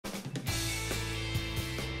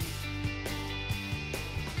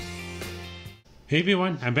Hey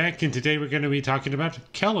everyone, I'm back and today we're going to be talking about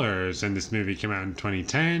Killers, and this movie came out in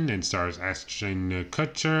 2010 and stars Ashton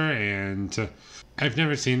Kutcher, and I've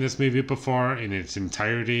never seen this movie before in its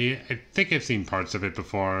entirety. I think I've seen parts of it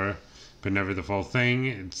before, but never the full thing.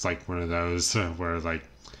 It's like one of those where like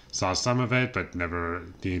saw some of it but never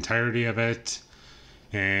the entirety of it.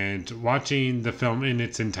 And watching the film in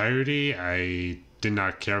its entirety, I did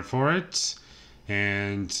not care for it.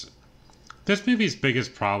 And this movie's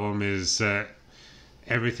biggest problem is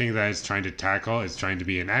everything that it's trying to tackle. It's trying to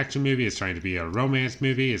be an action movie, it's trying to be a romance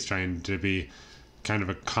movie, it's trying to be kind of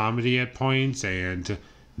a comedy at points, and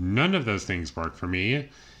none of those things work for me.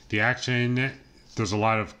 The action, there's a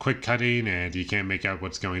lot of quick cutting and you can't make out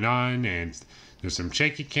what's going on, and there's some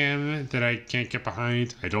shaky cam that I can't get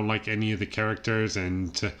behind. I don't like any of the characters,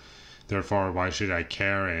 and therefore why should I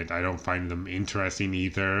care? And I don't find them interesting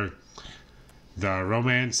either. The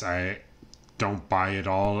romance, I don't buy at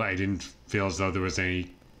all. I didn't feel as though there was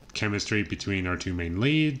any chemistry between our two main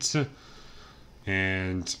leads.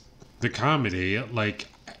 And the comedy, like,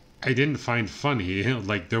 I didn't find funny.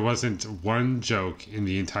 Like, there wasn't one joke in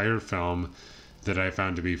the entire film that I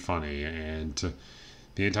found to be funny. And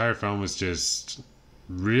the entire film was just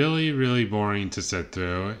really, really boring to sit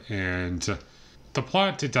through. And the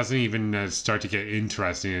plot, it doesn't even start to get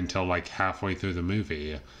interesting until like halfway through the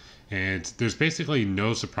movie. And there's basically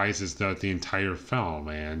no surprises throughout the entire film.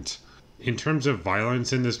 And in terms of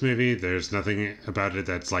violence in this movie, there's nothing about it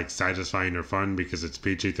that's like satisfying or fun because it's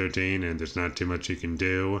PG-13 and there's not too much you can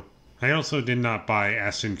do. I also did not buy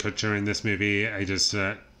Ashton Kutcher in this movie. I just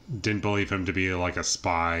didn't believe him to be like a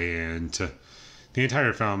spy. And the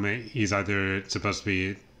entire film, he's either supposed to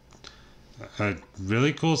be a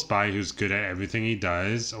really cool spy who's good at everything he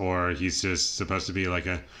does, or he's just supposed to be like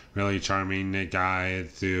a really charming guy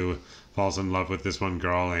who falls in love with this one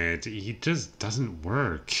girl, and he just doesn't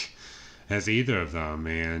work as either of them.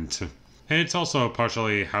 And it's also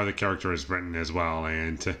partially how the character is written as well,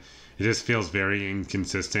 and it just feels very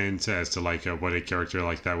inconsistent as to like what a character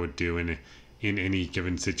like that would do in any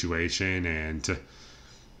given situation. And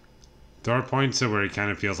there are points where he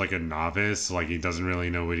kind of feels like a novice, like he doesn't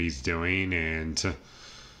really know what he's doing, and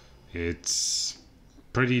it's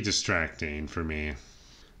pretty distracting for me.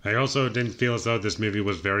 I also didn't feel as though this movie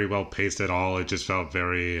was very well paced at all. It just felt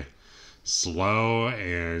very slow,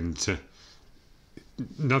 and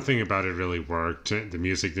nothing about it really worked. The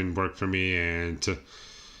music didn't work for me, and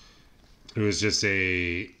it was just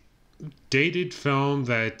a dated film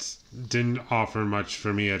that didn't offer much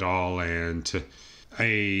for me at all, and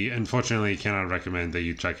I unfortunately cannot recommend that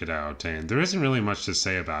you check it out. And there isn't really much to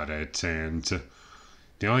say about it, and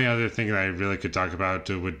the only other thing that I really could talk about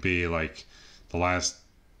would be like the last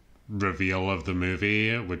reveal of the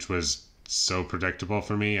movie, which was so predictable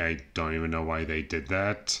for me. I don't even know why they did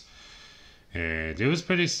that, and it was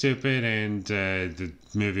pretty stupid. And the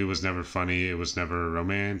movie was never funny, it was never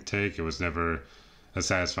romantic, it was never a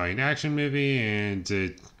satisfying action movie, and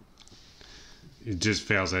it just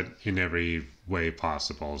fails it in every way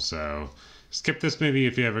possible. So skip this movie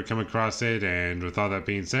if you ever come across it. And with all that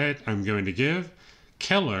being said, I'm going to give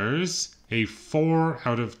Killers a 4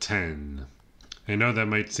 out of 10. I know that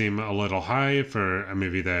might seem a little high for a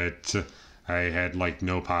movie that I had like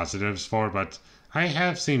no positives for, but I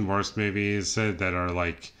have seen worse movies that are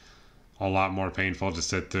like a lot more painful to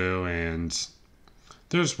sit through, and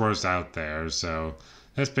there's worse out there. So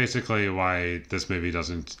that's basically why this movie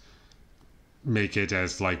doesn't make it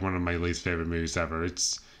as like one of my least favorite movies ever.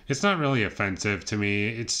 It's not really offensive to me,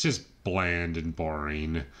 it's just bland and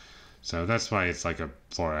boring. So that's why it's like a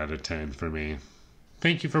 4 out of 10 for me.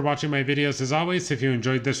 Thank you for watching my videos as always. If you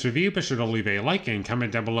enjoyed this review, be sure to leave a like and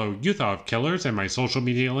comment down below you thought of Killers, and my social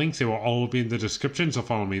media links, they will all be in the description, so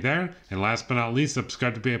follow me there. And last but not least,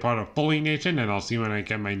 subscribe to be a part of Foley Nation, and I'll see you when I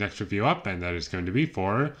get my next review up, and that is going to be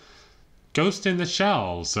for Ghost in the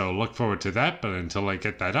Shell. So look forward to that, but until I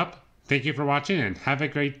get that up, thank you for watching and have a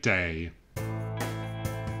great day.